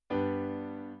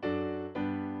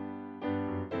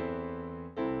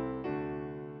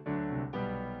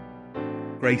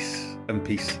Grace and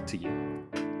peace to you.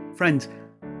 Friends,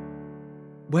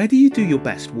 where do you do your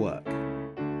best work?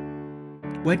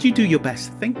 Where do you do your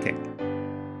best thinking?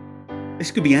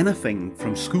 This could be anything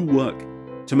from schoolwork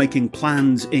to making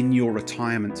plans in your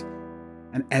retirement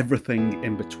and everything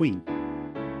in between.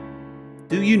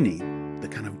 Do you need the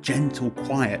kind of gentle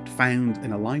quiet found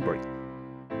in a library?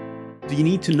 Do you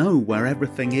need to know where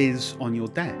everything is on your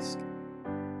desk?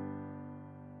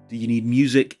 Do you need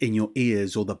music in your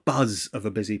ears or the buzz of a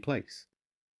busy place?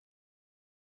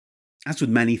 As with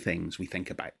many things we think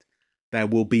about, there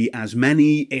will be as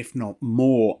many, if not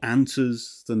more,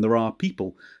 answers than there are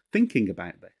people thinking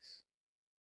about this.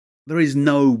 There is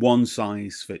no one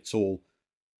size fits all,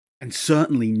 and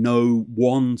certainly no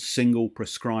one single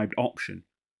prescribed option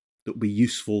that will be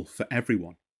useful for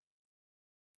everyone.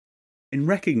 In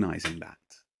recognizing that,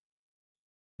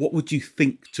 what would you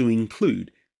think to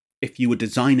include if you were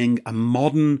designing a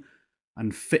modern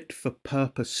and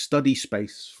fit-for-purpose study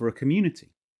space for a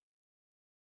community?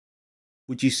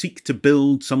 Would you seek to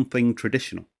build something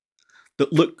traditional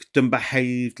that looked and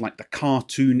behaved like the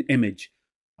cartoon image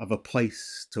of a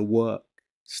place to work,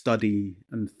 study,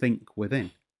 and think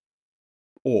within?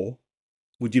 Or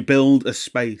would you build a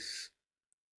space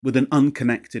with an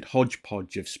unconnected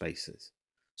hodgepodge of spaces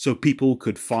so people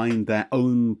could find their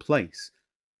own place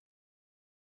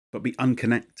but be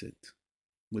unconnected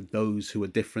with those who are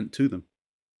different to them?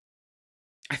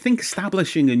 I think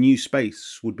establishing a new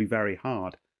space would be very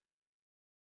hard.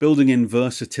 Building in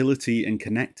versatility and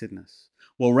connectedness,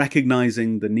 while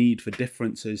recognizing the need for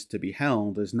differences to be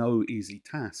held, is no easy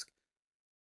task.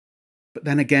 But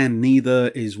then again, neither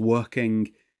is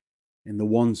working in the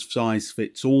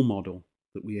one-size-fits-all model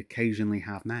that we occasionally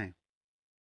have now.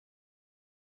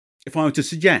 If I were to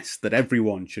suggest that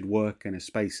everyone should work in a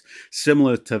space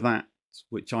similar to that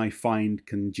which I find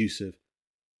conducive,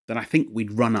 then I think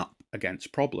we'd run up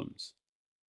against problems.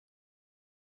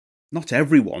 Not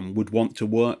everyone would want to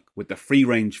work with the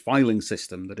free-range filing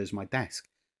system that is my desk.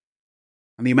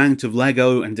 And the amount of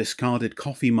Lego and discarded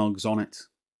coffee mugs on it,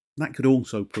 that could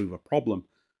also prove a problem.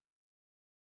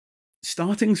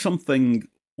 Starting something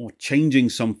or changing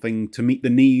something to meet the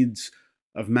needs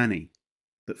of many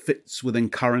that fits within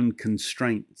current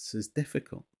constraints is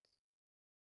difficult.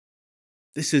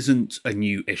 This isn't a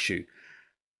new issue,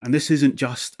 and this isn't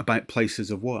just about places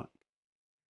of work.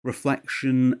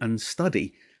 Reflection and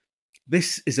study,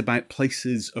 this is about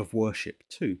places of worship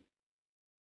too.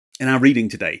 In our reading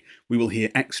today, we will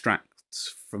hear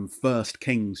extracts from 1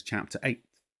 Kings chapter 8,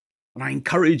 and I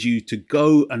encourage you to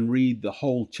go and read the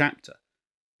whole chapter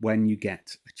when you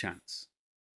get a chance.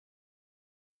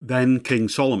 Then King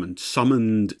Solomon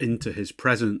summoned into his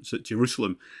presence at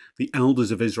Jerusalem the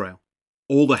elders of Israel,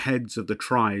 all the heads of the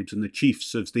tribes and the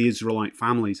chiefs of the Israelite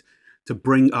families, to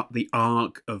bring up the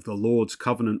ark of the Lord's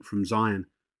covenant from Zion,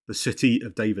 the city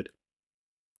of David.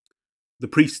 The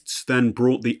priests then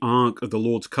brought the ark of the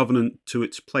Lord's covenant to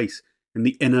its place in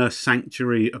the inner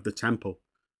sanctuary of the temple,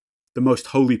 the most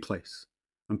holy place,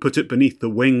 and put it beneath the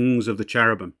wings of the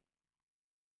cherubim.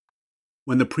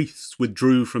 When the priests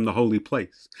withdrew from the holy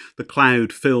place, the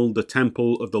cloud filled the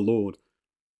temple of the Lord,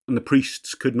 and the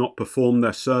priests could not perform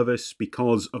their service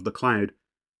because of the cloud,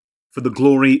 for the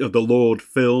glory of the Lord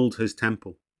filled his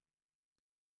temple.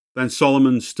 Then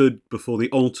Solomon stood before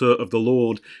the altar of the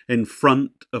Lord in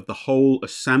front of the whole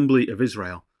assembly of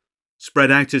Israel, spread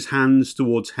out his hands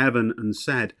towards heaven, and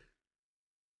said,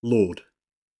 "Lord,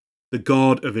 the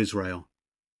God of Israel,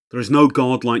 there is no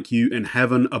God like you in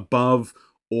heaven above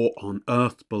or on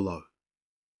earth below.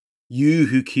 You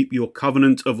who keep your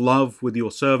covenant of love with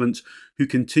your servants, who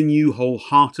continue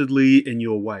wholeheartedly in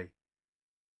your way.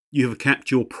 You have kept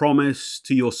your promise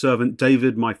to your servant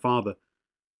David, my father.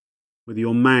 With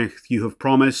your mouth you have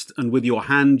promised, and with your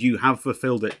hand you have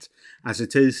fulfilled it, as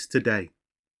it is today.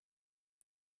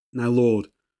 Now, Lord,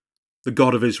 the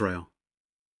God of Israel,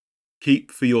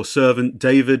 keep for your servant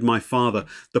David, my father,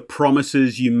 the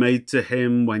promises you made to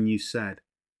him when you said,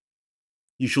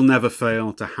 'You shall never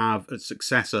fail to have a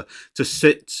successor to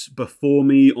sit before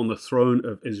me on the throne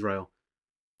of Israel,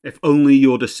 if only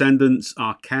your descendants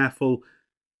are careful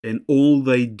in all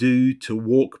they do to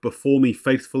walk before me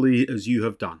faithfully as you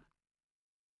have done.'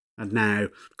 And now,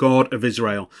 God of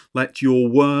Israel, let your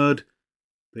word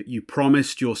that you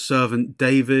promised your servant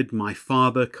David, my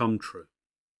father, come true.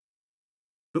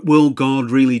 But will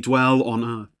God really dwell on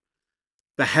earth?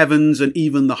 The heavens and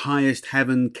even the highest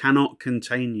heaven cannot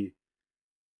contain you.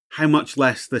 How much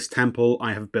less this temple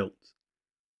I have built?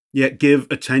 Yet give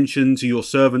attention to your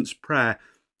servant's prayer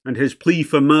and his plea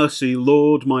for mercy,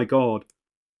 Lord my God.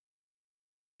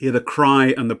 Hear the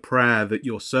cry and the prayer that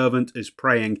your servant is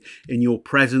praying in your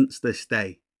presence this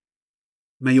day.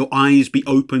 May your eyes be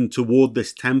open toward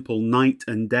this temple night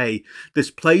and day, this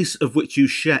place of which you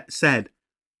said,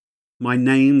 my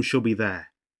name shall be there,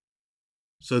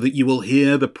 so that you will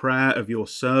hear the prayer of your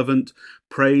servant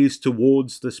praise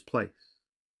towards this place.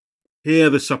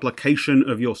 Hear the supplication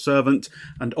of your servant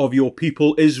and of your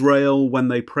people Israel when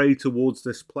they pray towards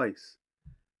this place.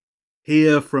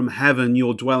 Hear from heaven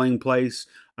your dwelling place,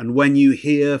 and when you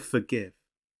hear, forgive.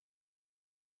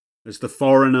 As the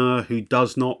foreigner who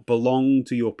does not belong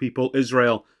to your people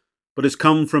Israel, but has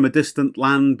come from a distant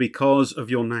land because of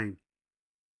your name.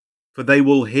 For they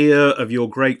will hear of your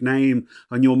great name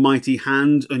and your mighty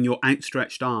hand and your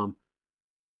outstretched arm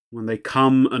when they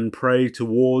come and pray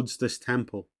towards this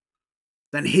temple.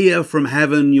 Then hear from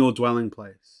heaven your dwelling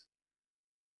place.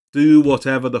 Do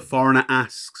whatever the foreigner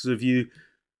asks of you,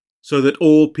 so that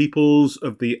all peoples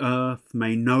of the earth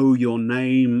may know your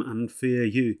name and fear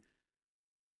you,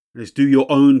 as do your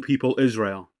own people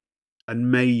Israel,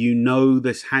 and may you know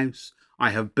this house I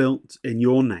have built in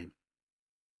your name.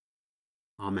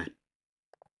 Amen.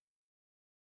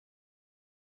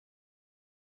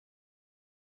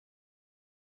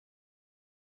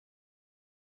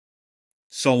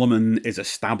 Solomon is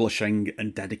establishing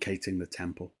and dedicating the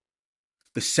temple,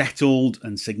 the settled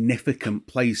and significant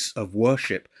place of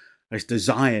worship as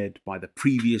desired by the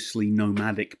previously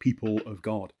nomadic people of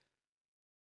God.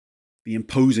 The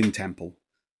imposing temple,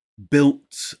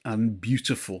 built and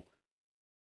beautiful,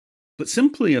 but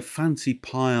simply a fancy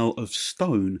pile of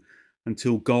stone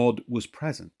until God was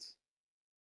present.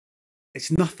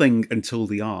 It's nothing until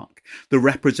the ark, the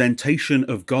representation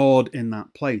of God in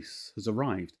that place, has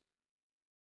arrived.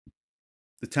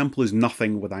 The temple is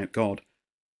nothing without God.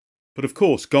 But of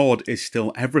course, God is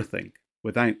still everything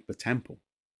without the temple.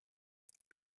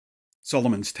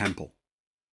 Solomon's temple,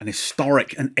 an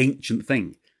historic and ancient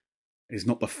thing, is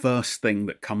not the first thing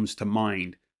that comes to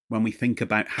mind when we think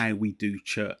about how we do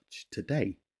church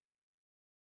today.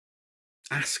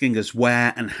 Asking us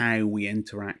where and how we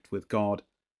interact with God,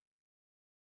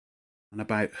 and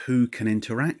about who can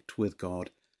interact with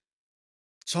God.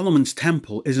 Solomon's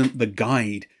temple isn't the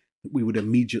guide that we would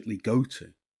immediately go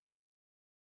to.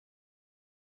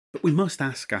 But we must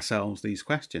ask ourselves these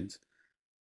questions.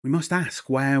 We must ask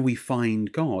where we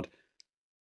find God.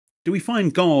 Do we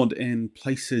find God in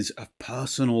places of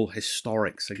personal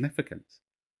historic significance?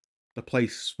 The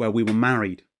place where we were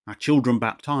married, our children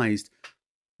baptized,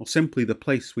 or simply the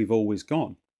place we've always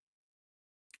gone?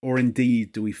 Or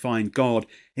indeed, do we find God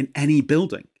in any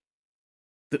building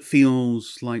that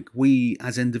feels like we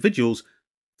as individuals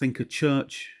think a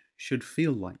church should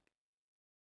feel like?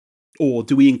 Or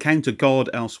do we encounter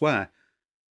God elsewhere,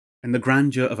 in the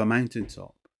grandeur of a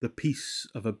mountaintop, the peace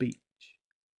of a beach?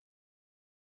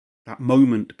 That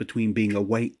moment between being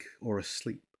awake or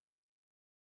asleep?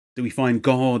 Do we find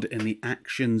God in the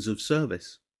actions of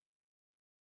service?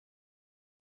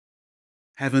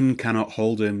 Heaven cannot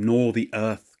hold him, nor the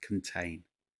earth contain.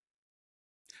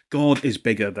 God is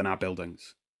bigger than our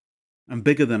buildings, and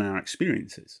bigger than our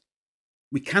experiences.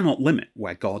 We cannot limit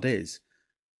where God is.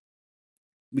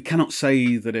 We cannot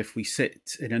say that if we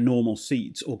sit in a normal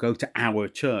seat or go to our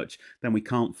church, then we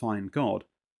can't find God.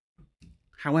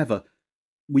 However,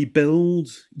 we build,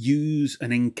 use,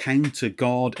 and encounter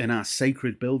God in our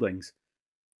sacred buildings.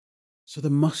 So there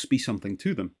must be something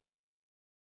to them.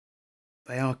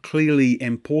 They are clearly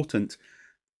important,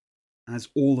 as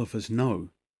all of us know.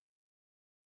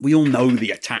 We all know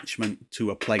the attachment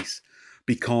to a place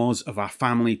because of our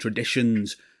family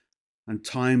traditions and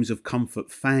times of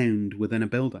comfort found within a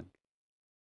building.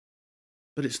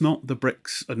 But it's not the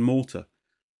bricks and mortar.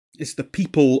 It's the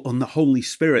people and the Holy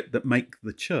Spirit that make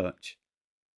the church.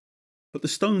 But the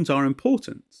stones are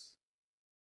important.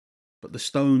 But the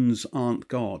stones aren't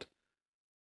God.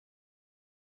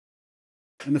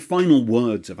 In the final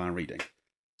words of our reading,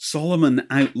 Solomon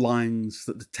outlines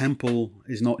that the temple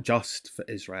is not just for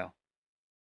Israel,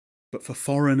 but for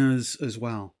foreigners as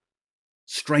well,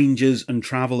 strangers and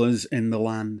travellers in the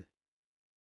land.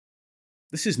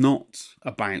 This is not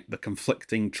about the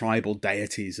conflicting tribal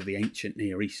deities of the ancient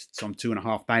Near East some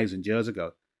 2,500 years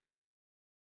ago.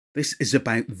 This is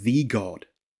about the God,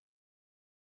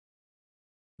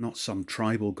 not some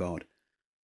tribal God.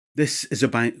 This is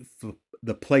about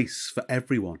the place for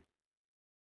everyone.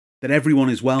 That everyone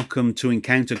is welcome to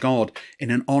encounter God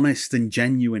in an honest and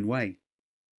genuine way.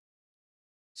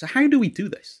 So how do we do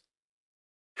this?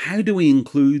 How do we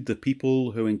include the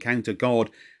people who encounter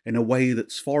God in a way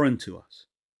that's foreign to us,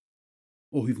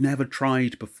 or who've never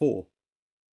tried before?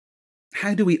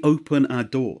 How do we open our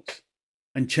doors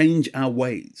and change our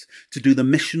ways to do the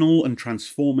missional and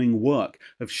transforming work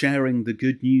of sharing the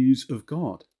good news of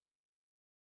God?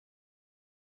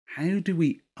 How do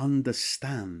we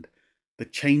understand the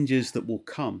changes that will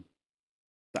come,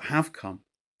 that have come,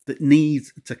 that need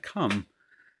to come?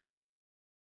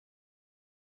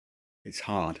 It's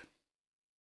hard.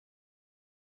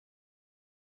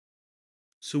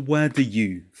 So where do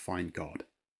you find God?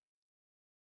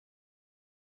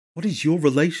 What is your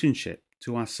relationship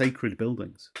to our sacred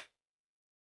buildings?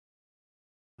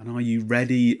 And are you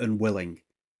ready and willing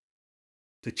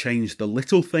to change the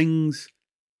little things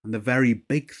and the very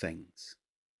big things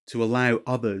to allow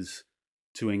others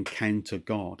to encounter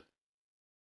God?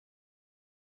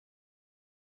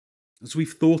 As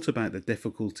we've thought about the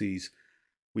difficulties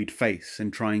we'd face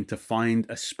in trying to find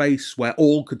a space where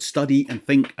all could study and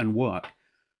think and work,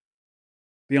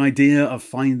 the idea of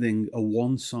finding a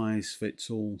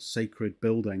one-size-fits-all sacred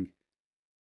building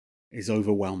is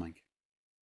overwhelming.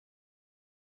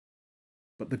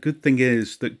 But the good thing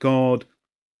is that God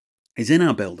is in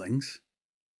our buildings,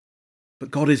 but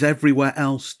God is everywhere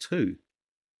else too.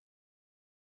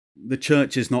 The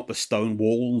church is not the stone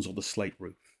walls or the slate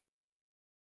roof.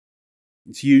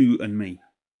 It's you and me,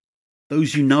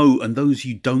 those you know and those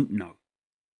you don't know.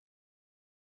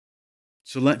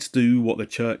 So let's do what the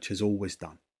church has always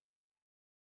done.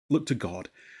 Look to God,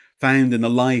 found in the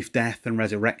life, death, and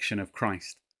resurrection of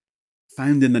Christ,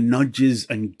 found in the nudges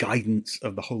and guidance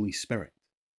of the Holy Spirit.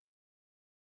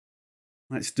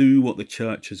 Let's do what the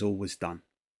church has always done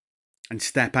and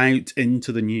step out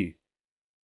into the new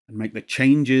and make the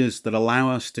changes that allow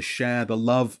us to share the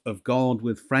love of God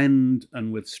with friend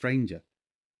and with stranger.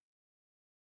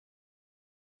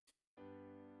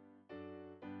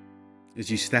 As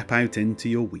you step out into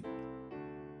your week,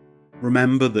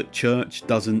 remember that church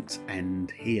doesn't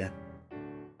end here.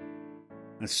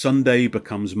 As Sunday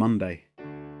becomes Monday,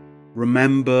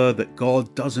 remember that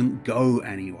God doesn't go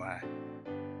anywhere.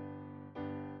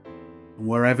 And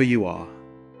wherever you are,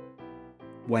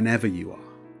 whenever you are,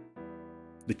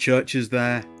 the church is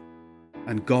there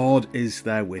and God is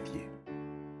there with you.